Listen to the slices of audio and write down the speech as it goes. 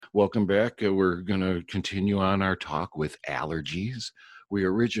Welcome back. We're going to continue on our talk with allergies. We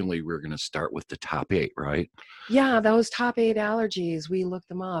originally were going to start with the top eight, right? Yeah, those top 8 allergies, we looked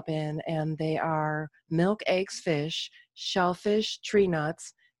them up and they are milk, eggs, fish, shellfish, tree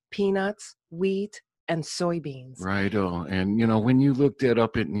nuts, peanuts, wheat, and soybeans. Right. Oh, and when you looked that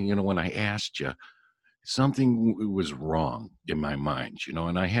up, and when I asked you, something was wrong in my mind,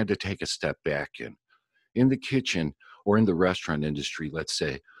 and I had to take a step back in the kitchen or in the restaurant industry, let's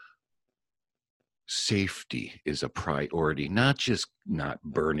say. Safety is a priority, not just not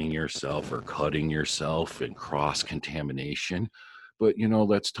burning yourself or cutting yourself and cross contamination, but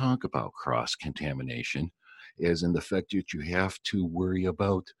let's talk about cross contamination as in the fact that you have to worry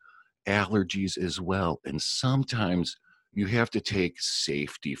about allergies as well. And sometimes you have to take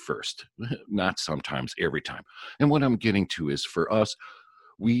safety first, not sometimes, every time. And what I'm getting to is for us,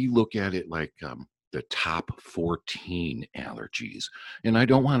 we look at it like the top 14 allergies. And I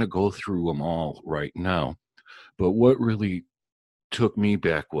don't want to go through them all right now, but what really took me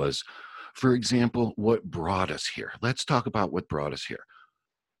back was, for example, what brought us here. Let's talk about what brought us here.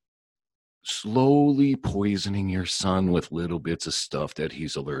 Slowly poisoning your son with little bits of stuff that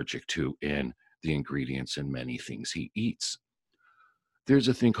he's allergic to and the ingredients in many things he eats. There's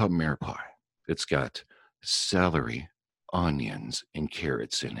a thing called mare pie. It's got celery, onions, and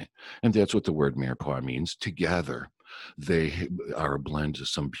carrots in it. And that's what the word mirepoix means. Together, they are a blend of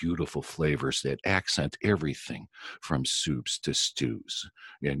some beautiful flavors that accent everything from soups to stews.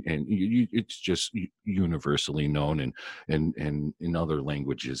 And it's just universally known. And in other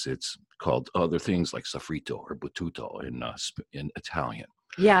languages, it's called other things like sofrito or bututo in Italian.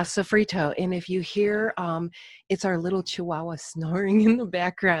 Yeah, sofrito. And if you hear, it's our little chihuahua snoring in the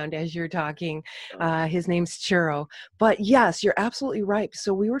background as you're talking. His name's Churro. But yes, you're absolutely right.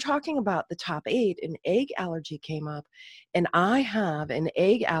 So we were talking about the top 8, and egg allergy came up. And I have an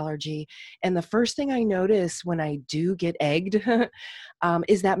egg allergy. And the first thing I notice when I do get egged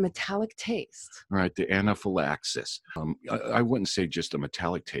is that metallic taste. Right, the anaphylaxis. I wouldn't say just a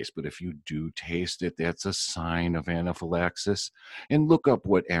metallic taste, but if you do taste it, that's a sign of anaphylaxis. And look up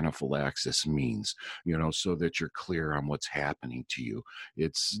what anaphylaxis means, so that you're clear on what's happening to you.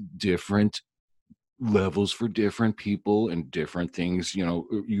 It's different levels for different people and different things,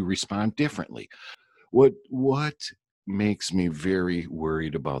 you respond differently. What makes me very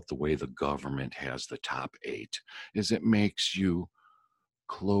worried about the way the government has the top 8 is it makes you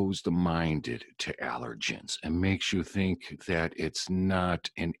closed-minded to allergens and makes you think that it's not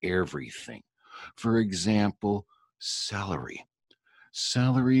in everything. For example, celery.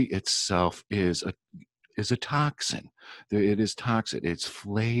 Celery itself is a toxin. It is toxic. Its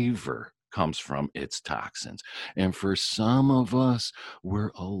flavor comes from its toxins. And for some of us,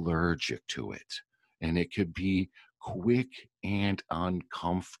 we're allergic to it. And it could be quick and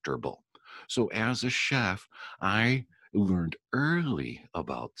uncomfortable. So as a chef, I learned early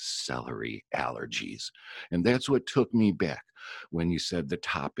about celery allergies. And that's what took me back when you said the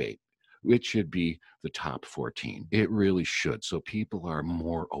top 8. It should be the top 14. It really should. So people are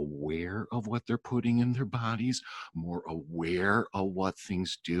more aware of what they're putting in their bodies, more aware of what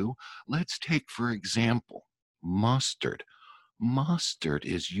things do. Let's take, for example, mustard. Mustard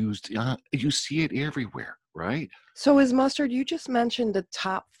is used, you see it everywhere, right? So is mustard, you just mentioned the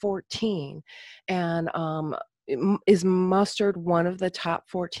top 14, and is mustard one of the top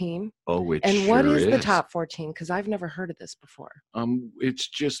 14? Oh, it And what sure is the is. top 14? Because I've never heard of this before. It's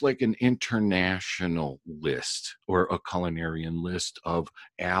just like an international list or a culinarian list of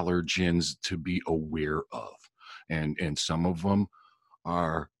allergens to be aware of. And some of them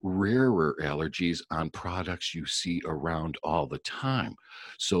are rarer allergies on products you see around all the time.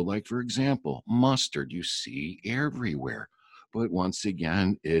 So, like, for example, mustard you see everywhere. But once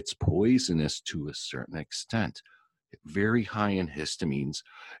again, it's poisonous to a certain extent, very high in histamines.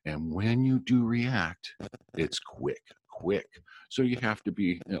 And when you do react, it's quick. So you have to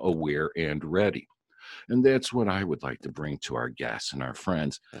be aware and ready. And that's what I would like to bring to our guests and our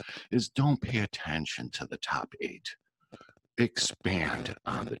friends is don't pay attention to the top 8. Expand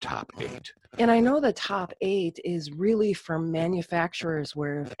on the top 8. And I know the top 8 is really from manufacturers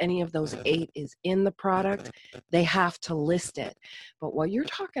where if any of those 8 is in the product, they have to list it. But what you're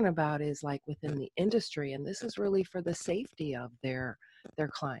talking about is like within the industry, and this is really for the safety of their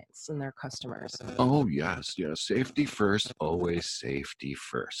clients and their customers. Oh yes, safety first, always safety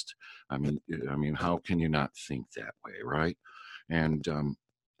first. I mean, how can you not think that way, right? And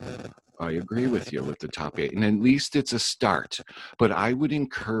I agree with you with the top 8, and at least it's a start. But I would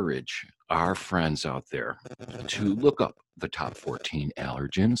encourage our friends out there to look up the top 14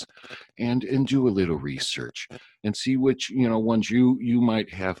 allergens and do a little research and see which, ones you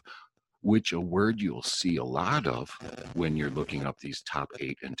might have, which a word you'll see a lot of when you're looking up these top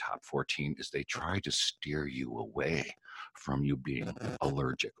 8 and top 14 is they try to steer you away from you being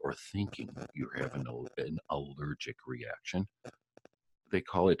allergic or thinking you're having an allergic reaction. They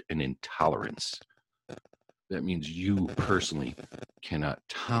call it an intolerance. That means you personally cannot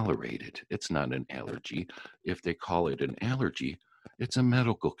tolerate it. It's not an allergy. If they call it an allergy, it's a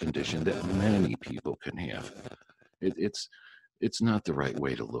medical condition that many people can have. It's not the right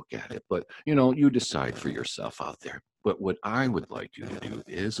way to look at it, but you decide for yourself out there. But what I would like you to do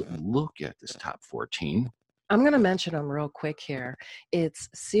is look at this top 14. I'm going to mention them real quick here. It's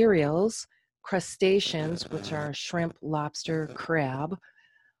cereals, crustaceans, which are shrimp, lobster, crab,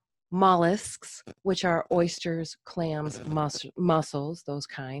 mollusks, which are oysters, clams, mussels, those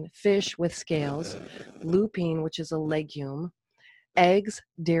kind, fish with scales, lupine, which is a legume, eggs,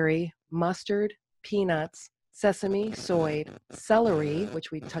 dairy, mustard, peanuts, sesame, soy, celery,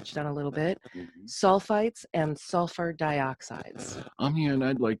 which we touched on a little bit, sulfites, and sulfur dioxides. Yeah, and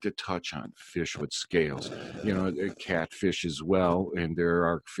I'd like to touch on fish with scales. Catfish as well, and there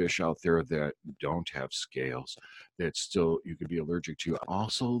are fish out there that don't have scales that still you could be allergic to.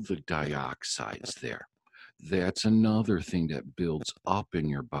 Also, the dioxides there. That's another thing that builds up in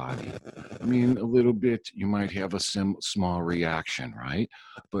your body. I mean, a little bit, you might have a small reaction, right?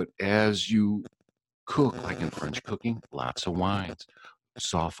 But as you cook, like in French cooking, lots of wines.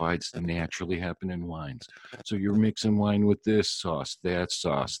 Sulfites naturally happen in wines. So you're mixing wine with this sauce, that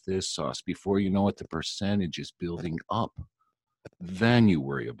sauce, this sauce. Before you know it, the percentage is building up. Then you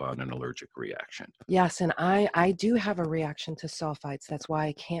worry about an allergic reaction. Yes, and I do have a reaction to sulfites. That's why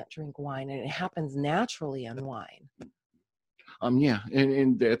I can't drink wine, and it happens naturally in wine. Yeah,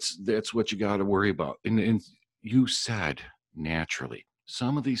 and that's what you got to worry about. And you said naturally.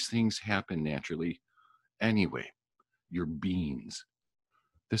 Some of these things happen naturally anyway. Your beans,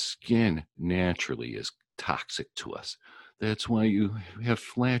 the skin naturally is toxic to us. That's why you have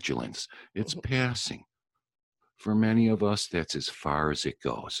flatulence. It's passing. For many of us, that's as far as it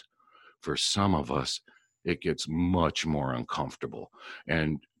goes. For some of us, it gets much more uncomfortable.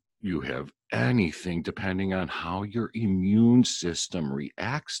 And you have anything depending on how your immune system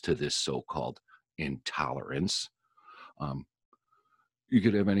reacts to this so-called intolerance. You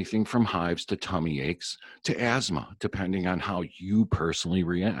could have anything from hives to tummy aches to asthma, depending on how you personally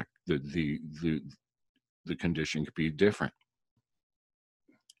react. The condition could be different.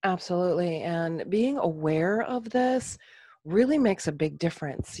 Absolutely. And being aware of this really makes a big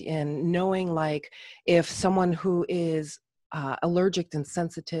difference in knowing, like, if someone who is allergic and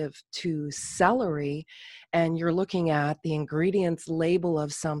sensitive to celery, and you're looking at the ingredients label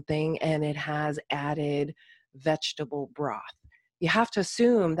of something and it has added vegetable broth, you have to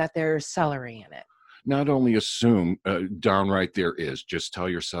assume that there's celery in it. Not only assume, downright there is, just tell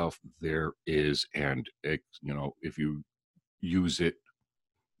yourself there is, and if you use it,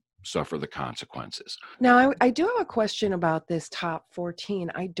 suffer the consequences. Now, I do have a question about this top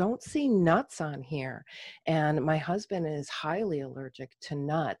 14. I don't see nuts on here, and my husband is highly allergic to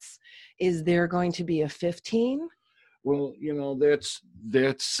nuts. Is there going to be a 15? Well, that's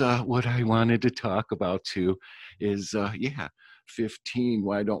what I wanted to talk about too. Is 15.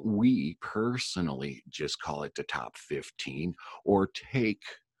 Why don't we personally just call it the top 15, or take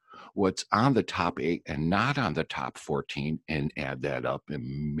what's on the top 8 and not on the top 14 and add that up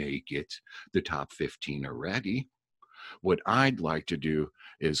and make it the top 15 already? What I'd like to do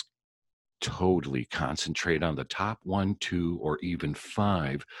is totally concentrate on the top 1, 2, or even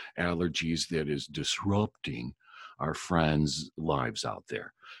 5 allergies that is disrupting our friends' lives out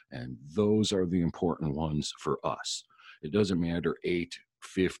there. And those are the important ones for us. It doesn't matter 8,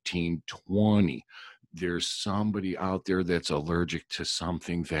 15, 20. There's somebody out there that's allergic to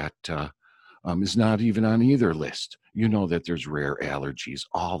something that is not even on either list. You know that there's rare allergies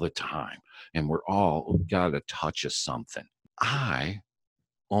all the time, and we're all got a touch of something. I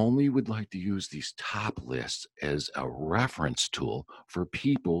only would like to use these top lists as a reference tool for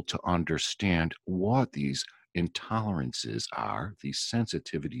people to understand what these intolerances are, these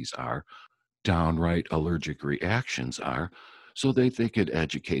sensitivities are, downright allergic reactions are, so that they could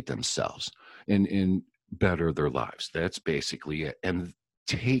educate themselves and better their lives. That's basically it. And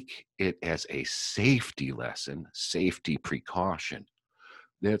take it as a safety lesson, safety precaution.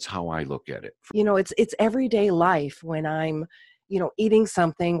 That's how I look at it. It's everyday life when I'm eating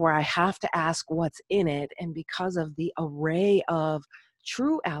something where I have to ask what's in it, and because of the array of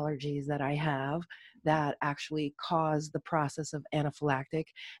true allergies that I have that actually cause the process of anaphylactic,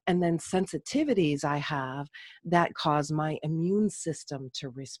 and then sensitivities I have that cause my immune system to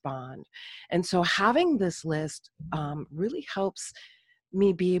respond. And so having this list really helps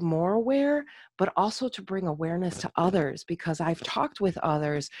me be more aware, but also to bring awareness to others, because I've talked with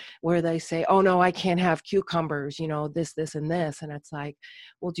others where they say, oh no, I can't have cucumbers, this, and this. And it's like,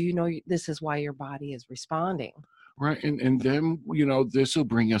 well, do you know this is why your body is responding? Right. And then, this will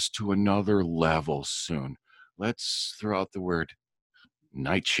bring us to another level soon. Let's throw out the word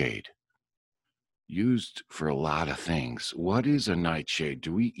nightshade, used for a lot of things. What is a nightshade?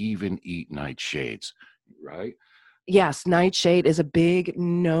 Do we even eat nightshades? Right. Yes, nightshade is a big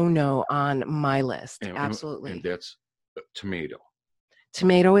no-no on my list. And Absolutely. that's tomato.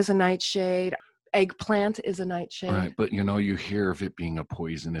 Tomato is a nightshade. Eggplant is a nightshade. Right. But you hear of it being a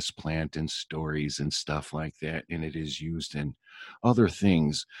poisonous plant in stories and stuff like that. And it is used in other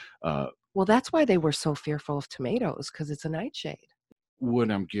things. Well, that's why they were so fearful of tomatoes, because it's a nightshade.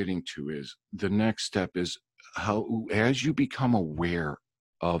 What I'm getting to is the next step is how, as you become aware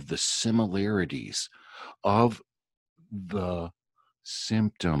of the similarities of the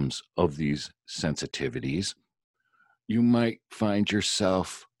symptoms of these sensitivities, you might find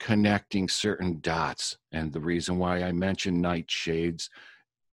yourself connecting certain dots. And the reason why I mentioned nightshades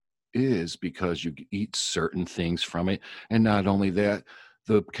is because you eat certain things from it. And not only that,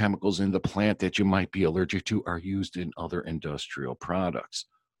 the chemicals in the plant that you might be allergic to are used in other industrial products.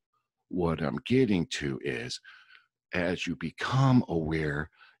 What I'm getting to is, as you become aware,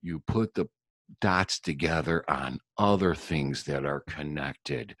 you put the dots together on other things that are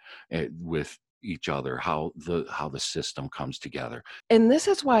connected with each other, how the system comes together. And this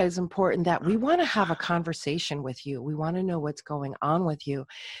is why it's important that we want to have a conversation with you. We want to know what's going on with you,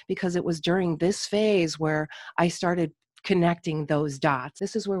 because it was during this phase where I started connecting those dots.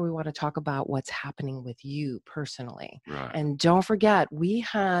 This is where we want to talk about what's happening with you personally. Right. And don't forget, we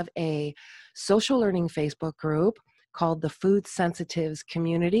have a social learning Facebook group called the Food Sensitives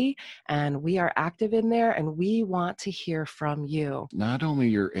Community, and we are active in there, and we want to hear from you. Not only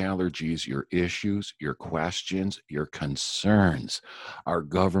your allergies, your issues, your questions, your concerns. Our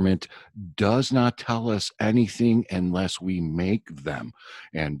government does not tell us anything unless we make them.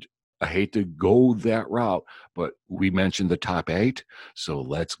 And I hate to go that route, but we mentioned the top 8, so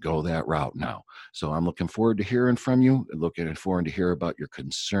let's go that route now. So I'm looking forward to hearing from you, looking forward to hear about your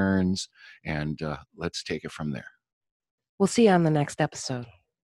concerns, and let's take it from there. We'll see you on the next episode.